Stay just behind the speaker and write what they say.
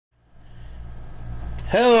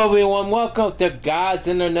Hello everyone, welcome to God's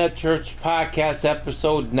Internet Church Podcast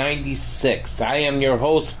episode 96. I am your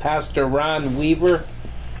host, Pastor Ron Weaver,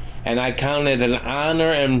 and I count it an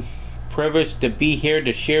honor and privilege to be here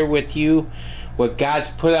to share with you what God's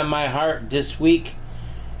put on my heart this week.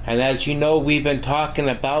 And as you know, we've been talking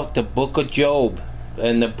about the book of Job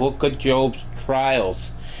and the book of Job's trials.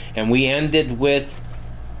 And we ended with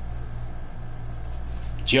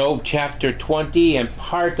Job chapter 20 and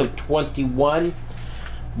part of 21.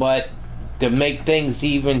 But to make things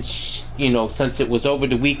even, since it was over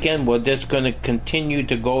the weekend, we're just going to continue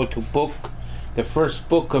to go to the first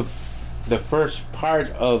part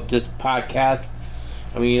of this podcast,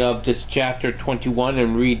 of this chapter 21,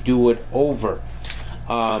 and redo it over.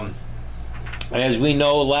 As we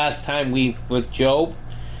know, last time with Job,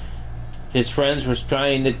 his friends were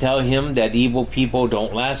trying to tell him that evil people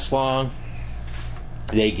don't last long,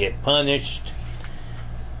 they get punished,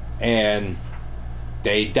 and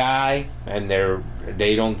they die, and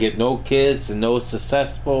they don't get no kids and no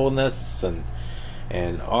successfulness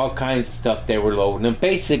and all kinds of stuff they were loading them.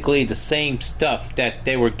 Basically the same stuff that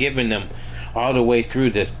they were giving them all the way through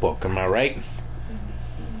this book. Am I right?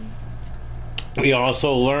 We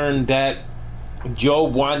also learned that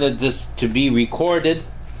Job wanted this to be recorded,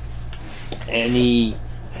 and he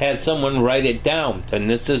had someone write it down. And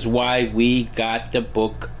this is why we got the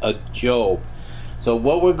book of Job. So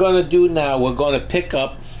what we're going to do now, we're going to pick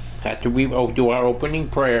up, after we do our opening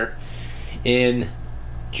prayer, in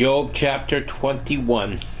Job chapter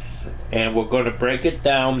 21. And we're going to break it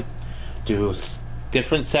down to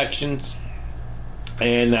different sections.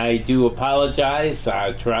 And I do apologize.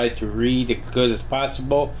 I try to read as good as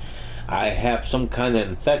possible. I have some kind of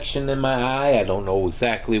infection in my eye. I don't know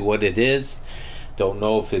exactly what it is. Don't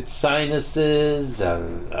know if it's sinuses,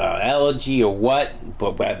 allergy, or what,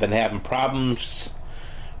 but I've been having problems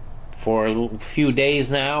for a few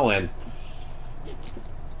days now, and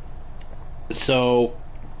so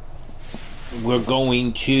we're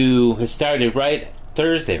going to. It started right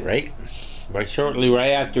Thursday, right shortly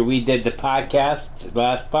right after we did the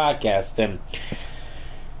last podcast, and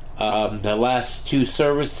the last two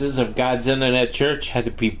services of God's Internet Church had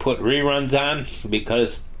to be put reruns on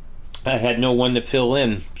because I had no one to fill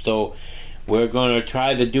in. So we're going to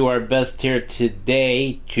try to do our best here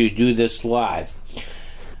today to do this live.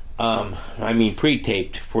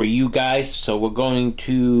 Pre-taped for you guys. So we're going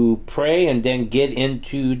to pray and then get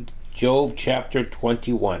into Job chapter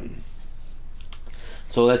 21.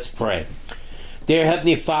 So let's pray. Dear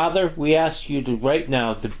Heavenly Father, we ask you to right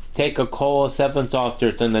now to take a coal of 7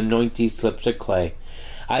 altars and anoint these slips of clay.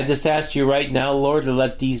 I just ask you right now, Lord, to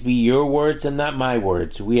let these be your words and not my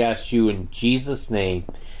words. We ask you in Jesus' name.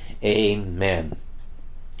 Amen.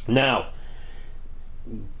 Now,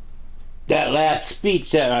 that last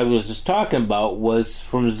speech that I was just talking about was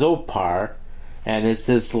from Zophar, and it's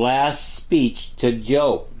his last speech to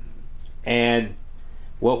Job. And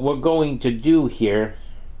what we're going to do here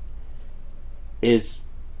is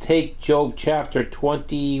take Job chapter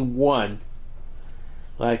 21,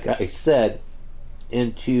 like I said,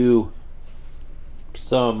 into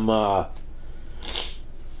some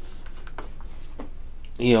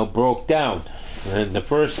broke down. And the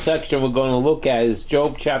first section we're going to look at is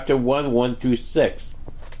Job chapter 1 through 6.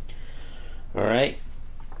 Alright?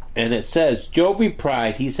 And it says, Job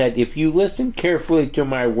replied, he said, if you listen carefully to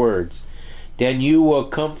my words, then you will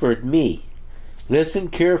comfort me. Listen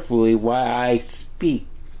carefully while I speak.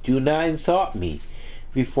 Do not insult me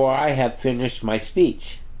before I have finished my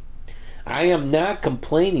speech. I am not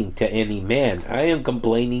complaining to any man. I am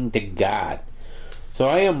complaining to God. So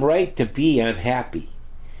I am right to be unhappy.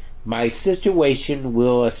 My situation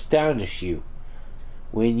will astonish you.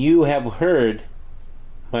 When you have heard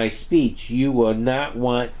my speech, you will not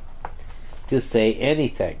want to say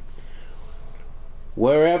anything.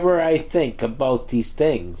 Wherever I think about these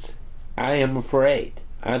things, I am afraid.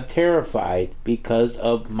 I'm terrified because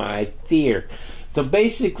of my fear. So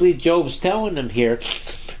basically, Job's telling him here,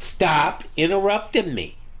 stop interrupting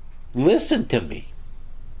me. Listen to me.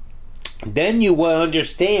 Then you will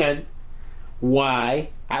understand why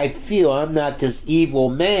I feel I'm not this evil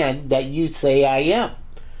man that you say I am.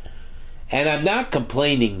 And I'm not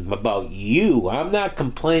complaining about you. I'm not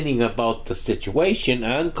complaining about the situation.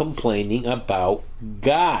 I'm complaining about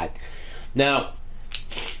God. Now,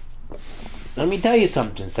 let me tell you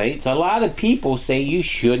something, saints. A lot of people say you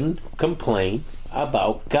shouldn't complain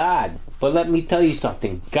about God. But let me tell you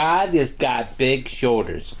something. God has got big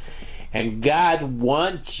shoulders. And God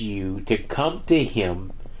wants you to come to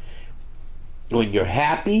Him when you're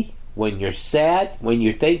happy, when you're sad, when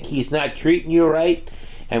you think He's not treating you right,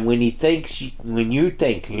 And when you think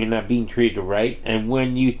you're not being treated right, and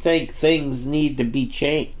when you think things need to be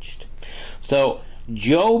changed. So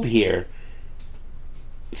Job here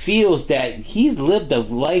feels that he's lived a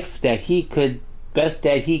life that he could best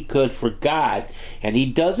that he could for God, and he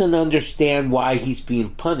doesn't understand why he's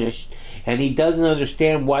being punished, and he doesn't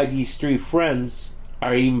understand why these three friends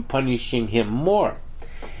are even punishing him more.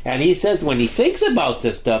 And he says when he thinks about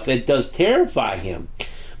this stuff, it does terrify him,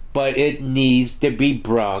 but it needs to be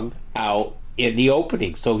brung out in the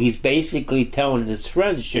opening. So he's basically telling his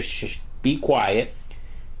friends, just be quiet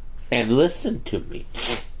and listen to me.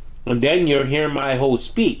 And then you'll hear my whole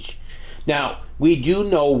speech. Now, we do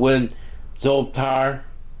know when Zophar,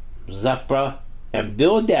 Zephrah, and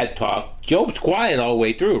Bildad talk, Job's quiet all the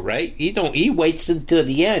way through, right? He waits until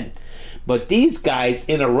the end. But these guys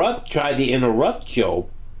try to interrupt Job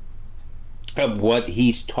of what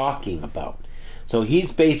he's talking about. So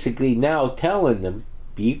he's basically now telling them,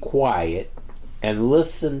 be quiet and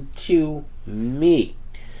listen to me.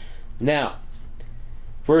 Now,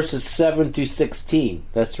 verses 7 through 16,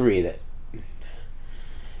 let's read it.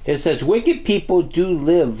 It says, wicked people do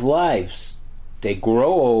live lives. They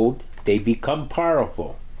grow old, they become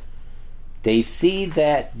powerful. They see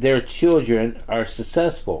that their children are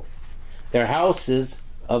successful. Their houses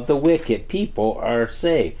of the wicked people are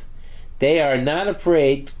safe. They are not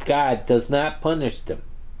afraid. God does not punish them.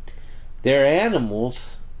 Their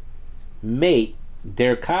animals mate.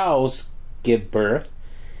 Their cows give birth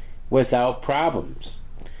without problems.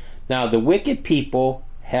 Now the wicked people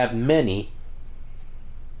have many.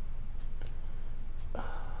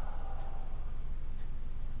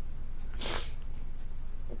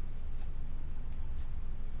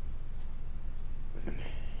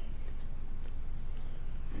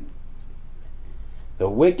 The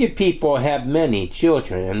wicked people have many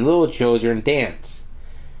children, and little children dance.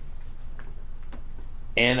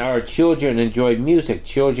 And our children enjoy music.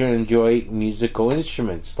 Children enjoy musical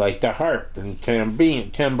instruments like the harp and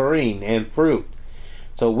tambourine and flute.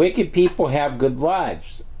 So wicked people have good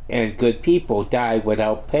lives, and good people die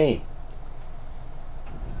without pain.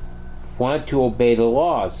 Want to obey the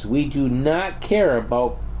laws. We do not care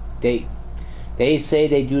about they say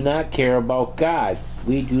they do not care about God.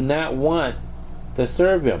 We do not want to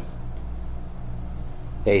serve him.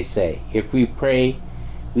 They say, if we pray,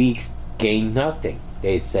 we gain nothing,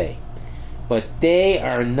 they say. But they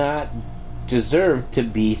are not deserved to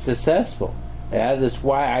be successful. That is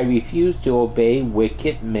why I refuse to obey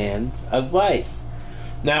wicked man's advice.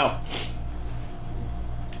 Now,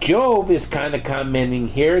 Job is kind of commenting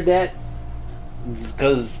here that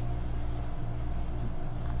because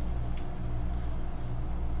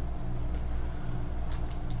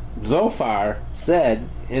Zophar said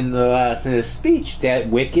in his speech that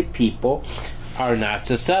wicked people are not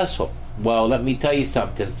successful. Well, let me tell you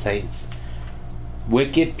something, saints.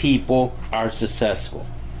 Wicked people are successful.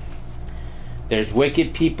 There's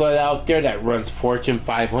wicked people out there that runs Fortune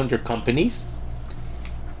 500 companies,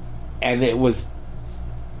 and it was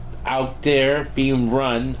out there being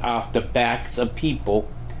run off the backs of people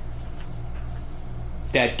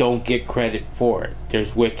that don't get credit for it.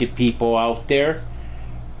 There's wicked people out there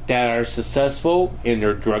that are successful in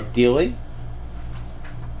their drug dealing.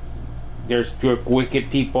 There's wicked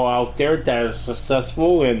people out there that are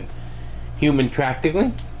successful in human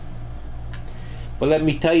trafficking. But let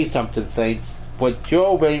me tell you something, saints. What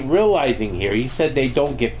Job ain't realizing here, he said they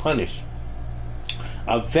don't get punished.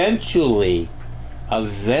 Eventually,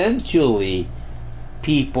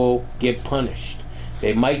 people get punished.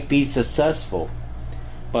 They might be successful,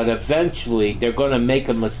 but eventually they're going to make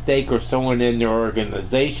a mistake, or someone in their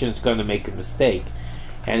organization is going to make a mistake,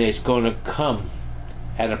 and it's going to come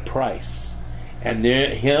at a price. And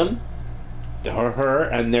him or her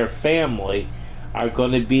and their family are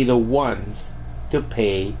going to be the ones to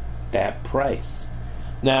pay that price.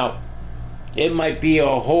 Now, it might be a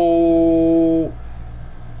whole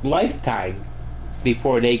lifetime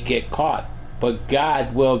before they get caught, but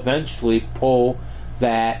God will eventually pull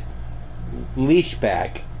that leash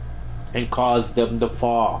back and cause them to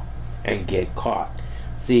fall and get caught.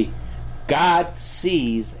 See, God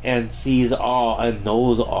sees all and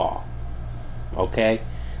knows all. Okay?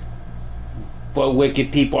 But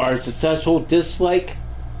wicked people are successful just like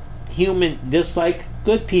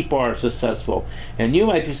good people are successful. And you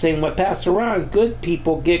might be saying, well, Pastor Ron, good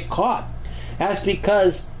people get caught. That's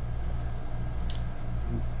because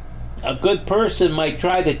a good person might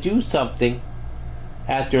try to do something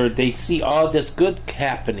after they see all this good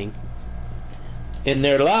happening in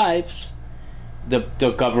their lives, the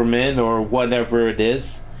government or whatever it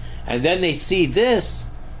is, and then they see this,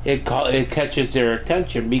 it catches their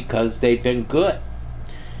attention because they've been good.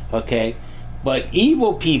 Okay? But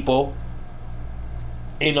evil people,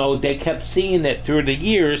 they kept seeing it through the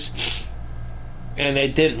years, and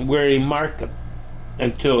it didn't really mark them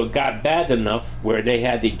until it got bad enough where they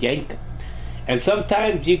had to yank them. And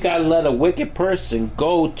sometimes you gotta let a wicked person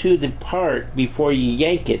go to the part before you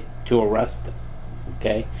yank it to arrest them.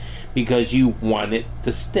 Okay? Because you want it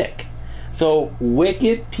to stick. So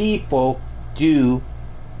wicked people do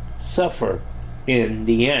suffer in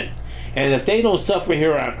the end. And if they don't suffer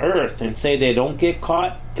here on earth and say they don't get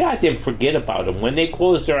caught, God didn't forget about them. When they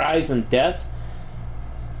close their eyes in death,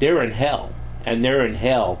 they're in hell. And they're in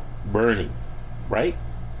hell burning. Right?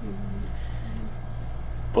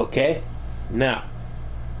 Okay? Now,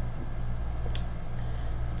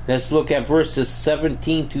 let's look at verses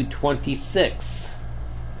 17 to 26.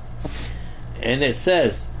 And it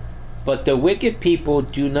says, "But the wicked people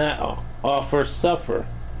do not often suffer.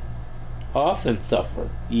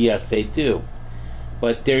 Yes, they do.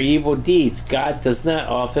 But their evil deeds, God does not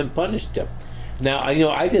often punish them." Now,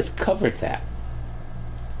 I just covered that.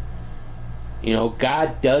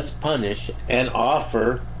 God does punish and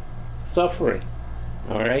offer suffering.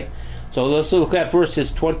 All right? So let's look at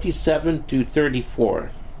verses 27 to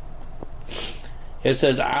 34. It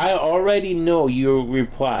says, "I already know your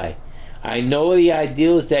reply. I know the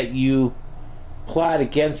ideals that you plot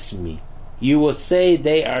against me. You will say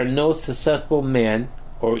they are no successful man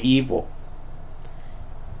or evil.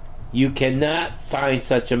 You cannot find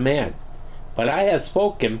such a man. But I have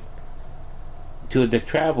spoken to the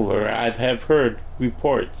traveler. I have heard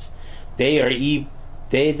reports. They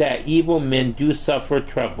that evil men do suffer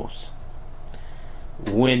troubles.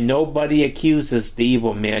 When nobody accuses the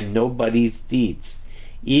evil man, nobody's deeds.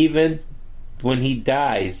 Even when he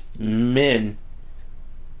dies, men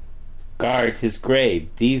guard his grave.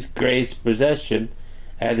 These graves possession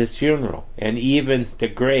at his funeral, and even the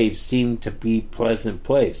graves seem to be pleasant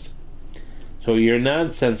place. So your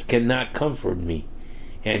nonsense cannot comfort me,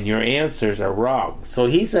 and your answers are wrong." So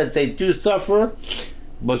he says they do suffer,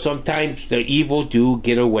 but sometimes the evil do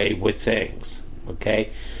get away with things. Okay?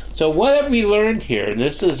 So what have we learned here? And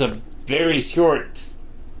this is a very short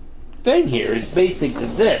thing here. It's basically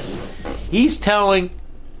this. He's telling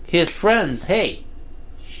his friends, hey,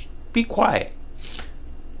 be quiet.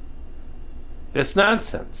 It's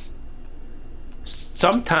nonsense.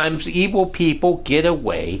 Sometimes evil people get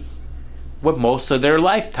away with most of their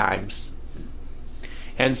lifetimes.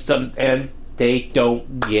 And they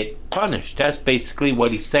don't get punished. That's basically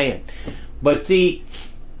what he's saying.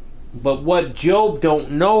 But what Job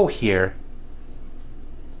don't know here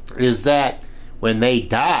is that when they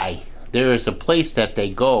die, there is a place that they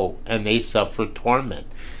go and they suffer torment.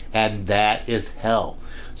 And that is hell.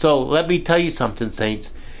 So let me tell you something,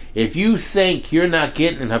 saints. If you think you're not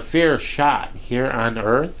getting a fair shot here on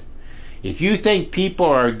earth, if you think people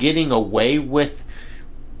are getting away with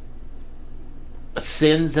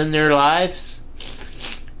sins in their lives,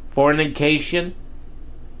 fornication,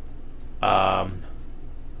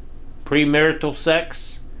 premarital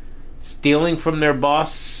sex, stealing from their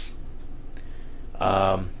boss,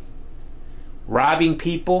 robbing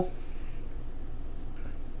people,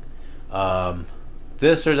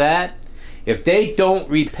 this or that, if they don't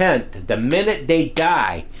repent, the minute they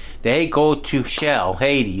die, they go to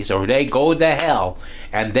Hades, or they go to hell,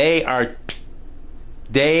 and they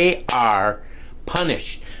are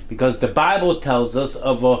punished. Because the Bible tells us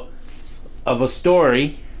of a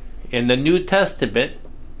story in the New Testament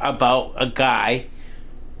about a guy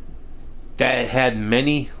that had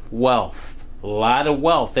many wealth, a lot of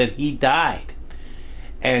wealth, and he died.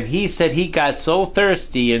 And he said he got so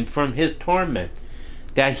thirsty and from his torment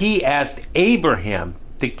that he asked Abraham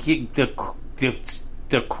to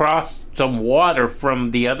cross some water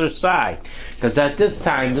from the other side. Because at this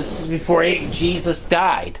time, this is before Jesus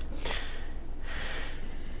died.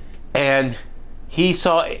 And he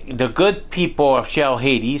saw the good people of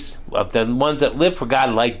Hades, of the ones that live for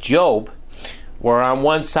God like Job, were on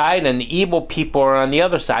one side, and the evil people are on the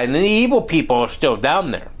other side. And the evil people are still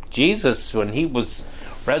down there. Jesus, when he was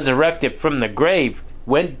resurrected from the grave,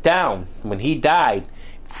 went down when he died,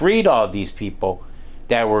 freed all these people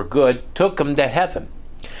that were good, took them to heaven.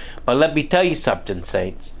 But let me tell you something,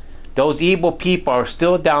 saints. Those evil people are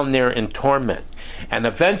still down there in torment. And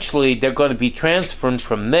eventually they're going to be transferred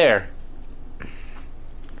from there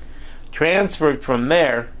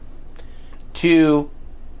to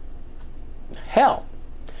hell.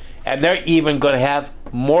 And they're even going to have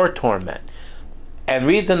more torment. And the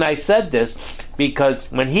reason I said this,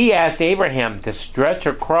 because when he asked Abraham to stretch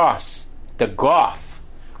across the gulf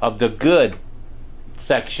of the good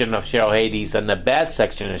section of Hades and the bad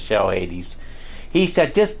section of Hades, He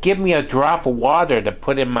said, just give me a drop of water to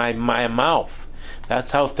put in my mouth.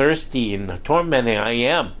 That's how thirsty and tormenting I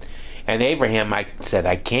am. And Abraham, I said,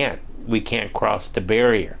 I can't. We can't cross the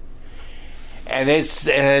barrier. And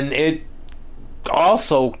it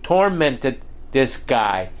also tormented this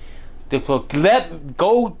guy.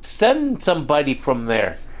 Go send somebody from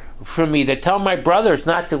there for me to tell my brothers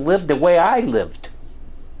not to live the way I lived.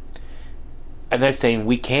 And they're saying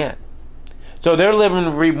we can't. So they're living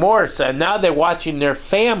in remorse, and now they're watching their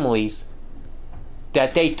families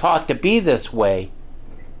that they taught to be this way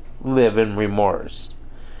live in remorse.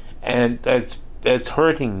 And it's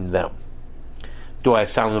hurting them. Do I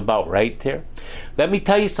sound about right there? Let me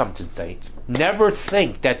tell you something, saints. Never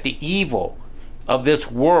think that the evil of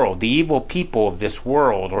this world, the evil people of this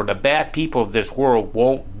world, or the bad people of this world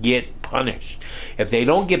won't get punished. If they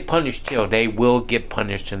don't get punished here, they will get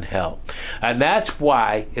punished in hell. And that's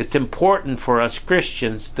why it's important for us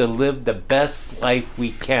Christians to live the best life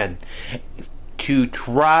we can, to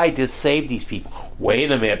try to save these people.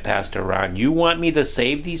 Wait a minute, Pastor Ron, you want me to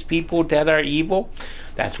save these people that are evil?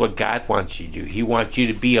 That's what God wants you to do. He wants you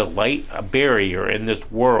to be a light, a barrier in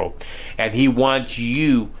this world. And He wants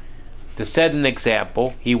you to set an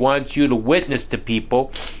example. He wants you to witness to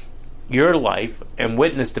people your life, and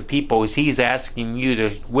witness to people as He's asking you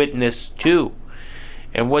to witness to.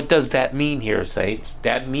 And what does that mean here, saints?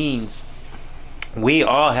 That means we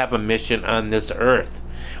all have a mission on this earth,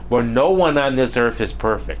 where no one on this earth is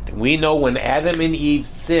perfect. We know when Adam and Eve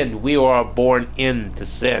sinned, we were born into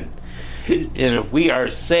sin. And if we are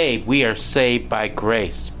saved by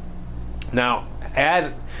grace. Now,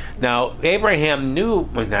 Abraham knew,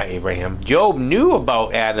 well, not Abraham, Job knew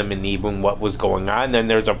about Adam and Eve and what was going on, and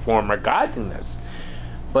there's a form of godliness.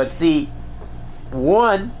 But see,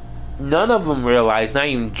 none of them realized, not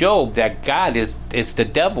even Job, that God is the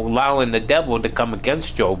devil, allowing the devil to come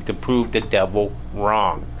against Job to prove the devil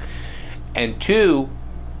wrong. And two,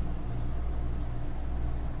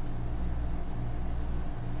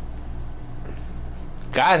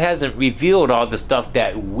 God hasn't revealed all the stuff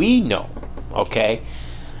that we know, okay?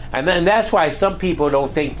 And then that's why some people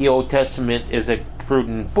don't think the Old Testament is a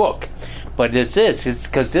prudent book. But it's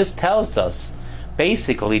because this tells us,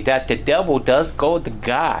 basically, that the devil does go to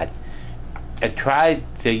God and try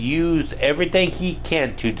to use everything he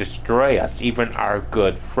can to destroy us, even our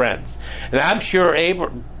good friends. And I'm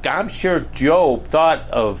sure Job thought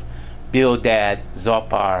of Bildad,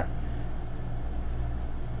 Zophar,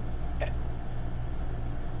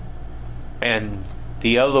 and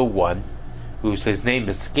the other one, whose his name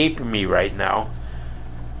is escaping me right now,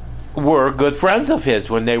 were good friends of his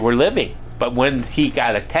when they were living. But when he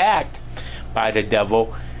got attacked by the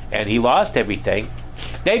devil and he lost everything,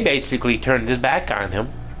 they basically turned his back on him,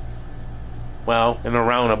 well, in a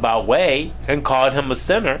roundabout way, and called him a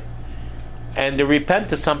sinner and to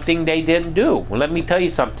repent of something they didn't do. Well, let me tell you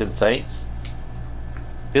something, saints.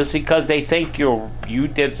 Just because they think you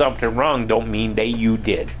did something wrong don't mean you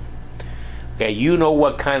did. Okay, you know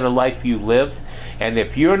what kind of life you lived, and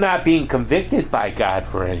if you're not being convicted by God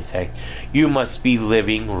for anything, you must be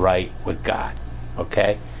living right with God.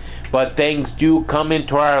 Okay? But things do come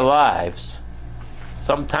into our lives,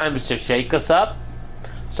 sometimes to shake us up,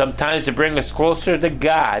 sometimes to bring us closer to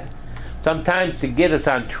God, sometimes to get us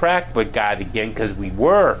on track with God again, because we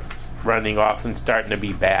were running off and starting to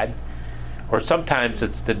be bad, or sometimes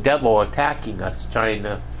it's the devil attacking us,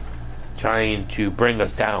 trying to bring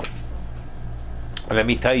us down. And let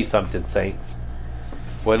me tell you something, saints.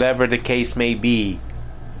 Whatever the case may be,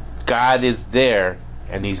 God is there,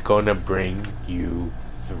 and He's going to bring you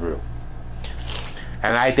through.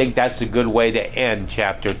 And I think that's a good way to end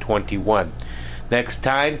chapter 21. Next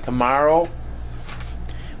time, tomorrow,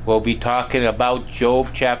 we'll be talking about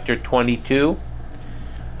Job chapter 22.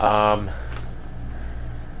 My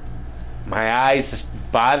eyes are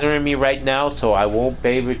bothering me right now, so I won't be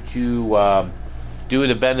able to do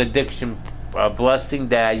the benediction blessing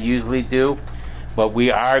that I usually do. But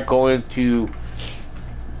we are going to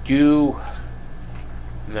do,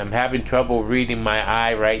 and I'm having trouble reading my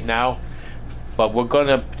eye right now, but we're going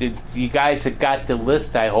to, you guys have got the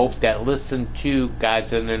list, I hope, that listen to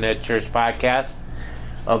God's Internet Church podcast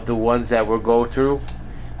of the ones that we'll go through.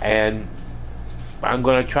 And I'm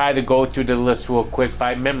going to try to go through the list real quick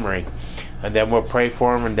by memory, and then we'll pray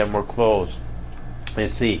for them, and then we'll close.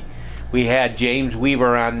 Let's see. We had James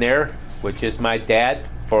Weaver on there, which is my dad,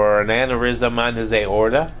 for an aneurysm on his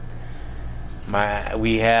aorta.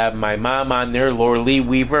 We have my mom on there, Laura Lee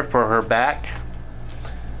Weaver, for her back.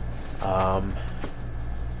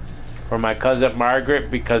 For my cousin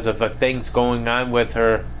Margaret, because of the things going on with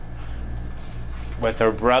her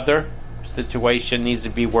brother, situation needs to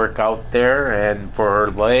be worked out there, and for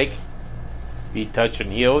her leg be touched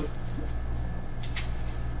and healed.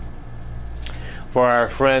 For our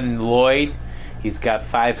friend Lloyd, he's got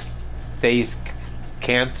 5-stage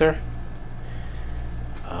cancer.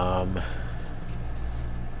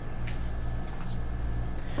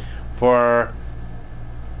 For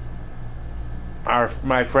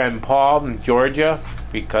my friend Paul in Georgia,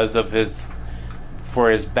 because of his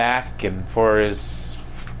back and for his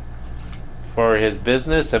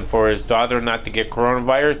business, and for his daughter not to get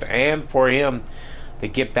coronavirus, and for him to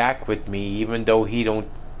get back with me, even though he don't,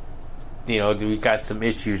 we got some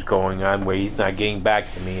issues going on where he's not getting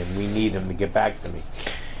back to me, and we need him to get back to me.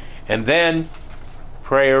 And then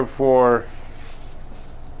prayer for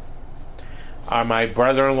my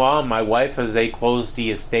brother-in-law and my wife as they close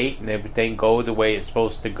the estate and everything go the way it's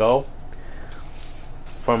supposed to go.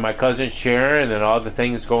 For my cousin Sharon and all the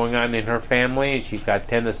things going on in her family, she's got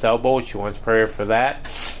tennis elbow, she wants prayer for that.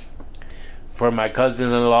 For my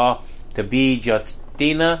cousin-in-law to be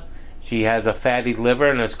Justina, she has a fatty liver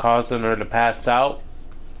and it's causing her to pass out,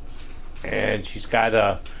 and she's got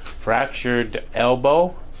a fractured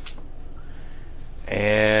elbow.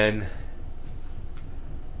 And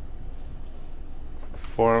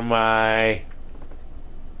for my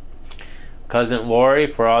cousin Lori,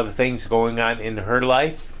 for all the things going on in her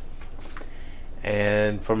life.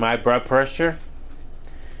 And for my blood pressure,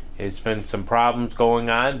 it's been some problems going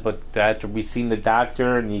on, but after we seen the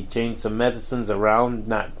doctor and he changed some medicines around,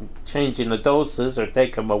 not changing the doses or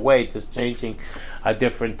taking them away, just changing a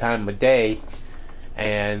different time of day,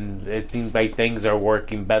 and it seems like things are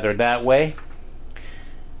working better that way.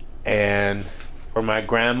 And for my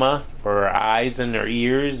grandma, for her eyes and her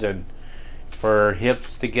ears, and for her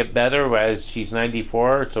hips to get better as she's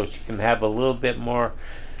 94, so she can have a little bit more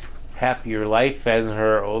happier life as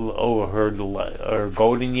her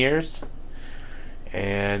golden years.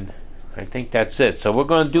 And I think that's it. So we're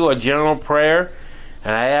going to do a general prayer,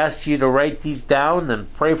 and I ask you to write these down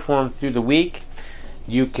and pray for them through the week.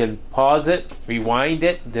 You can pause it, rewind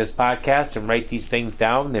it, this podcast, and write these things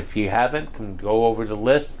down if you haven't, and go over the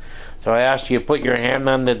list. So I ask you to put your hand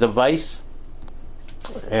on the device,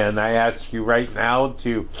 and I ask you right now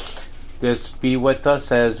to just be with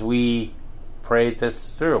us as we pray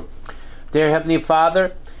this through. Dear Heavenly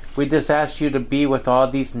Father, we just ask you to be with all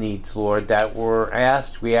these needs, Lord, that were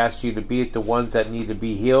asked. We ask you to be with the ones that need to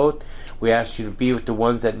be healed. We ask you to be with the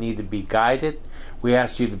ones that need to be guided. We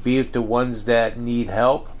ask you to be with the ones that need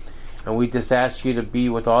help. And we just ask you to be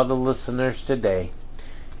with all the listeners today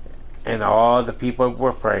and all the people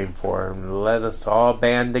we're praying for. And let us all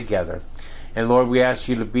band together. And Lord, we ask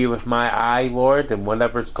you to be with my eye, Lord, and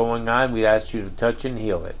whatever's going on, we ask you to touch and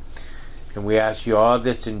heal it. And we ask you all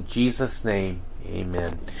this in Jesus' name.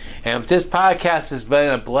 Amen. And if this podcast has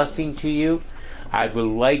been a blessing to you, I would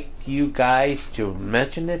like you guys to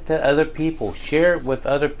mention it to other people. Share it with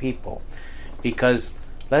other people. Because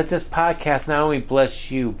let this podcast not only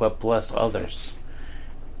bless you, but bless others.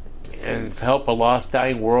 And help a lost,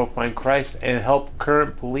 dying world find Christ, and help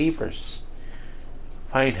current believers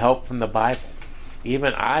find help from the Bible.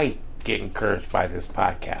 Even I get encouraged by this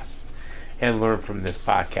podcast and learn from this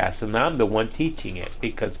podcast, and I'm the one teaching it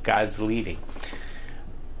because God's leading,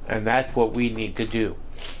 and that's what we need to do.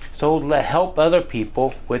 So help other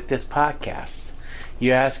people with this podcast.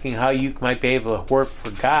 You're asking how you might be able to work for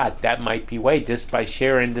God. That might be way just by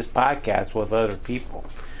sharing this podcast with other people,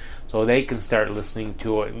 so they can start listening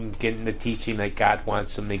to it and getting the teaching that God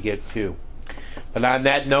wants them to get too. But on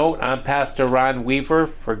that note, I'm Pastor Ron Weaver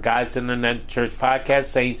for God's Internet Church Podcast,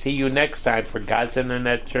 saying see you next time for God's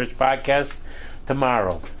Internet Church Podcast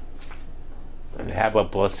tomorrow. And have a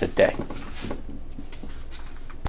blessed day.